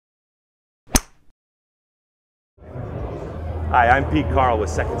Hi, I'm Pete Carl with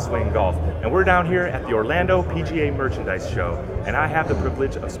Second Swing Golf, and we're down here at the Orlando PGA Merchandise Show, and I have the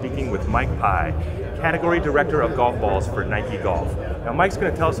privilege of speaking with Mike Pye, Category Director of Golf Balls for Nike Golf. Now Mike's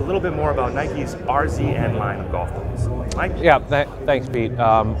going to tell us a little bit more about Nike's RZN line of golf balls. Mike? Yeah, thanks Pete.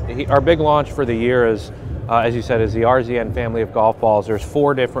 Our big launch for the year is, as you said, is the RZN family of golf balls. There's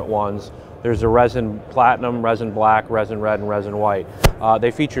 4 different ones. There's the resin platinum, resin black, resin red, and resin white.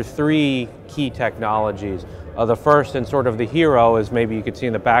 They feature 3 key technologies. The first and sort of the hero, is maybe you could see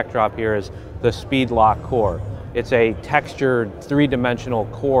in the backdrop here, is the Speed Lock core. It's a textured 3-dimensional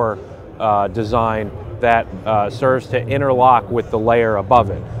core design that serves to interlock with the layer above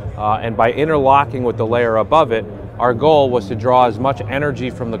it. And by interlocking with the layer above it, our goal was to draw as much energy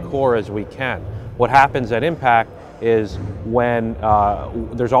from the core as we can. What happens at impact is when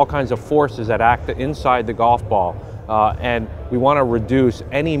there's all kinds of forces that act inside the golf ball, and we want to reduce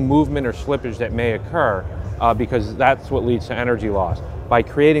any movement or slippage that may occur, because that's what leads to energy loss. By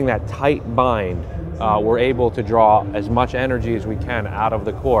creating that tight bind, we're able to draw as much energy as we can out of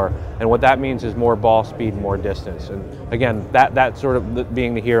the core, and what that means is more ball speed, more distance. And again, that sort of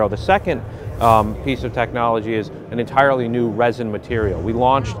being the hero. The second piece of technology is an entirely new resin material. We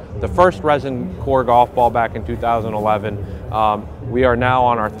launched the first resin core golf ball back in 2011. We are now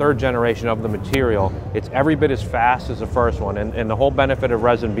on our 3rd generation of the material. It's every bit as fast as the first one, and the whole benefit of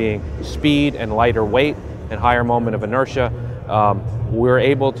resin being speed and lighter weight and higher moment of inertia. We're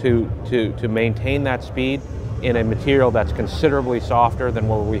able to maintain that speed in a material that's considerably softer than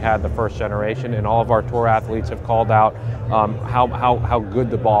what we had the first generation, and all of our tour athletes have called out how good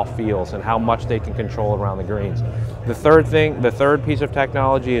the ball feels and how much they can control around the greens. The third piece of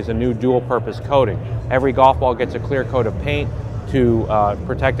technology is a new dual-purpose coating. Every golf ball gets a clear coat of paint to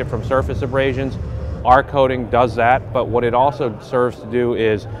protect it from surface abrasions. Our coating does that, but what it also serves to do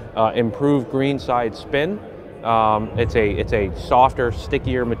is improve greenside spin. It's a softer,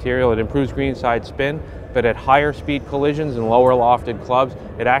 stickier material. It improves greenside spin, but at higher speed collisions and lower lofted clubs,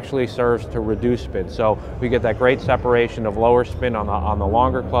 it actually serves to reduce spin. So we get that great separation of lower spin on the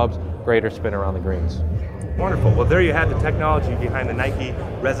longer clubs, greater spin around the greens. Wonderful. Well, there you have the technology behind the Nike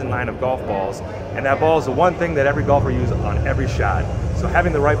resin line of golf balls, and that ball is the one thing that every golfer uses on every shot. So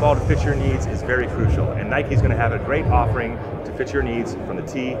having the right ball to fit your needs is very crucial, and Nike's going to have a great offering to fit your needs from the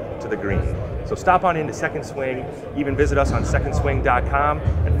tee to the green. So stop on into Second Swing, even visit us on secondswing.com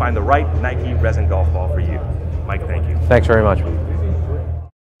and find the right Nike resin golf ball for you. Mike, thank you. Thanks very much.